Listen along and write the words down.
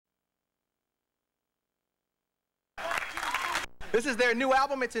This is their new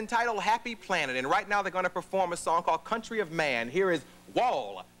album. It's entitled Happy Planet. And right now they're going to perform a song called Country of Man. Here is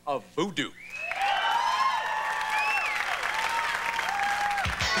Wall of Voodoo.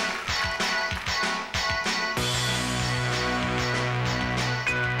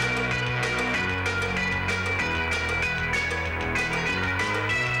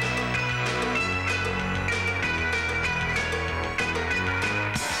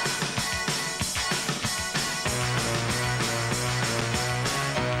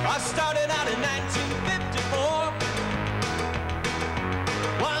 I started out in 1954.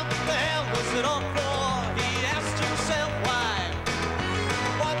 What the hell was it all for? He asked himself why.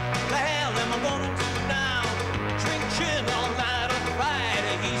 What the hell am I gonna do now? Drink gin all night on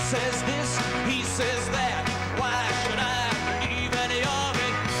Friday. He says this, he says that. Why should I believe any of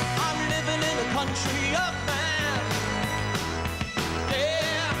it? I'm living in the country of man.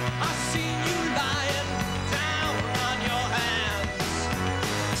 Yeah, I seen you lying down on your hands.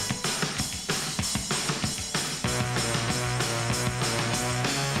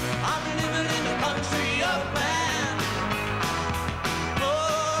 I'm living in the country of man.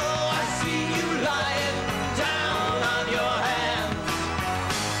 Oh, I see you lying down on your hands.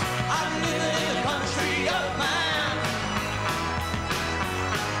 I'm living in the country of man.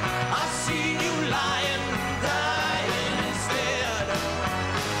 I see you lying, dying instead.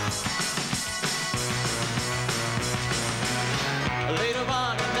 Later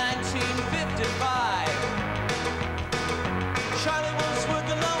on in 1955, Charlie was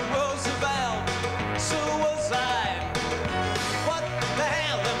working on Roosevelt, so was I. What the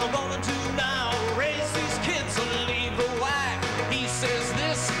hell am I gonna do now? Raise these kids or leave a wife? He says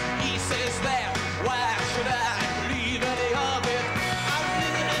this, he says that. Why should I believe any of it? I'm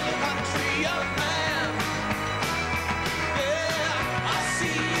living in the country of man. Yeah, I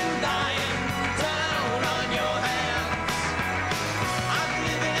see you lying down on your hands. I'm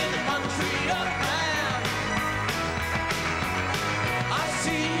living in the country of man. I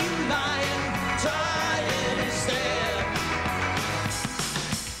see you lying, dying instead.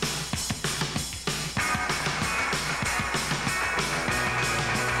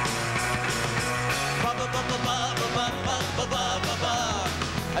 Ba ba ba ba ba ba ba ba ba ba ba.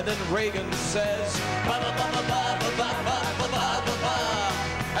 And then Reagan says ba ba ba ba ba ba ba ba ba ba ba ba.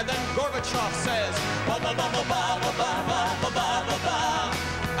 And then Gorbachev says ba ba ba ba ba ba ba ba ba ba ba ba.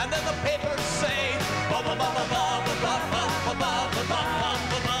 And then the papers say ba ba ba ba ba ba ba ba ba ba ba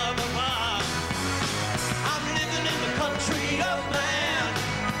ba ba ba ba. I'm living in the country of man.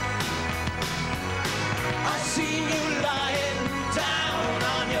 I see you lying down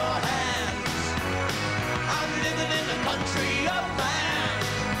on your hands. I'm living in the country of man.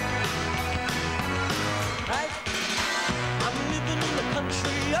 Right? I'm living in the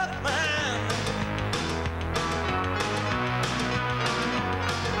country of man.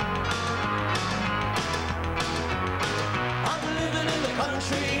 I'm living in the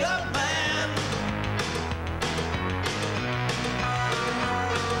country of man.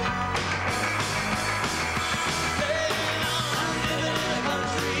 Yeah, I'm living in the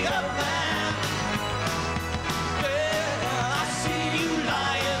country of man. Yeah, I see you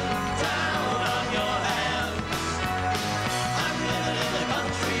lying down on your hands. I'm living in the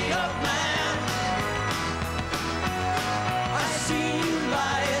country of man. I see you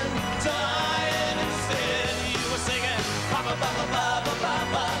lying, dying instead. You were singing ba ba ba ba ba ba ba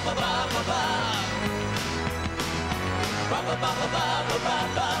ba ba ba ba ba. Ba ba ba ba ba ba ba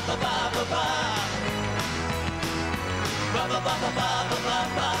ba ba ba ba ba. Ba ba ba ba ba ba ba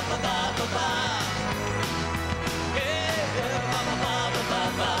ba ba ba ba ba. Yeah, ba ba ba ba ba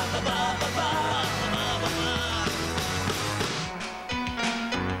ba ba ba ba ba ba ba.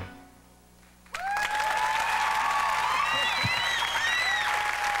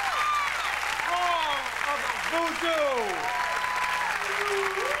 Voodoo!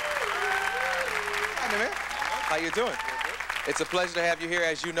 Hi, man. How you doing? It's a pleasure to have you here.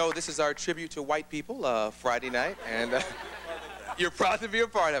 As you know, this is our tribute to white people, Friday night, and you're proud to be a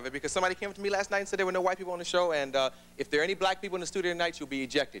part of it because somebody came up to me last night and said there were no white people on the show, and if there are any black people in the studio tonight, you'll be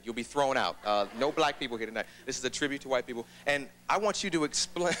ejected. You'll be thrown out. No black people here tonight. This is a tribute to white people, and I want you to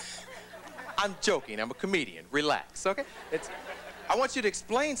explain. I'm joking. I'm a comedian. Relax, okay? I want you to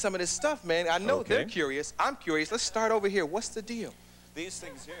explain some of this stuff, man. I know they're curious. I'm curious. Let's start over here. What's the deal? These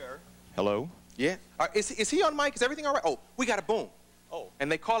things here. Hello? Yeah. Is he on mic? Is everything all right? Oh, we got a boom. Oh.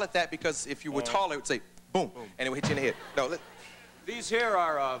 And they call it that because if you were taller, it would say boom, boom. And it would hit you in the head. No, These here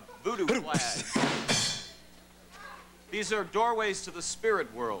are voodoo flags. These are doorways to the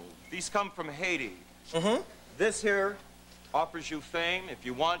spirit world. These come from Haiti. Mm-hmm. This here offers you fame. If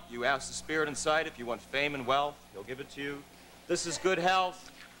you want, you ask the spirit inside. If you want fame and wealth, he'll give it to you. This is good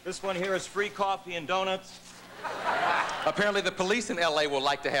health. This one here is free coffee and donuts. Apparently the police in LA will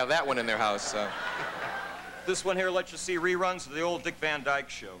like to have that one in their house. So. This one here lets you see reruns of the old Dick Van Dyke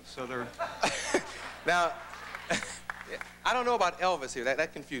Show. So they're... Now, I don't know about Elvis here.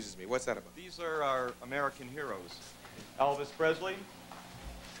 That confuses me. What's that about? These are our American heroes. Elvis Presley,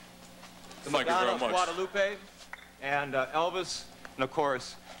 the Thank you Madonna very of much. Guadalupe, and Elvis, and of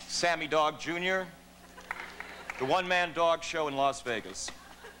course, Sammy Dog Jr., the one-man dog show in Las Vegas.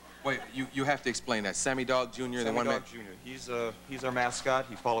 Wait, you have to explain that. Sammy Dog Jr., the one man. Sammy Dog Jr. He's our mascot.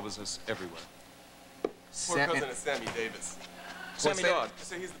 He follows us everywhere. Poor cousin of Sammy Davis. Sammy Dog. I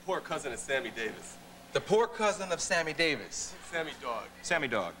say he's the poor cousin of Sammy Davis. The poor cousin of Sammy Davis. Sammy Dog. Sammy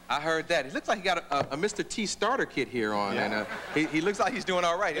Dog. I heard that. He looks like he got a Mr. T starter kit here on, Yeah. and he looks like he's doing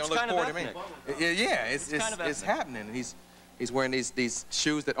all right. He It's don't look kind of poor to me. ethnic. Yeah, it's kind of it's ethnic. happening. He's wearing these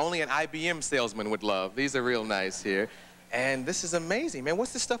shoes that only an IBM salesman would love. These are real nice here, and this is amazing, man.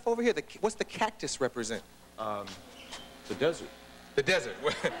 What's this stuff over here? What's the cactus represent? The desert. The desert.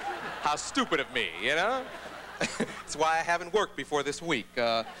 How stupid of me, you know? That's why I haven't worked before this week.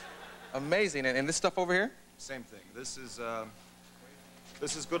 Amazing. And this stuff over here? Same thing. This is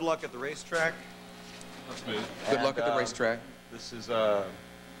good luck at the racetrack. Good luck at the racetrack. This is,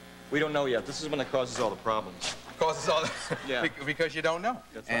 we don't know yet. This is when it causes all the problems. Causes all the... Yeah. Because you don't know.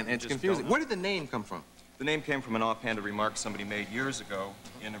 That's right, And you it's just confusing. don't know. Where did the name come from? The name came from an offhanded remark somebody made years ago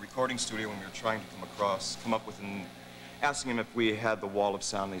in a recording studio when we were trying to come up with asking him if we had the wall of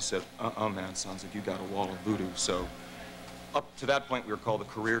sound. They said, man, sounds like you got a wall of voodoo. So up to that point, we were called the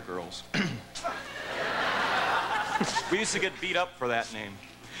Career Girls. We used to get beat up for that name.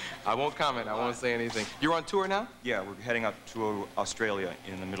 I won't comment. I won't say anything. You're on tour now? Yeah, we're heading up to Australia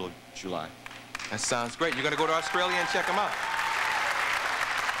in the middle of July. That sounds great. You're going to go to Australia and check them out.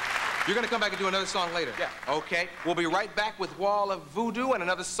 You're going to come back and do another song later? Yeah. Okay. We'll be right back with Wall of Voodoo and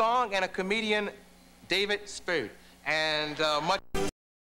another song and a comedian, David Spade. And much...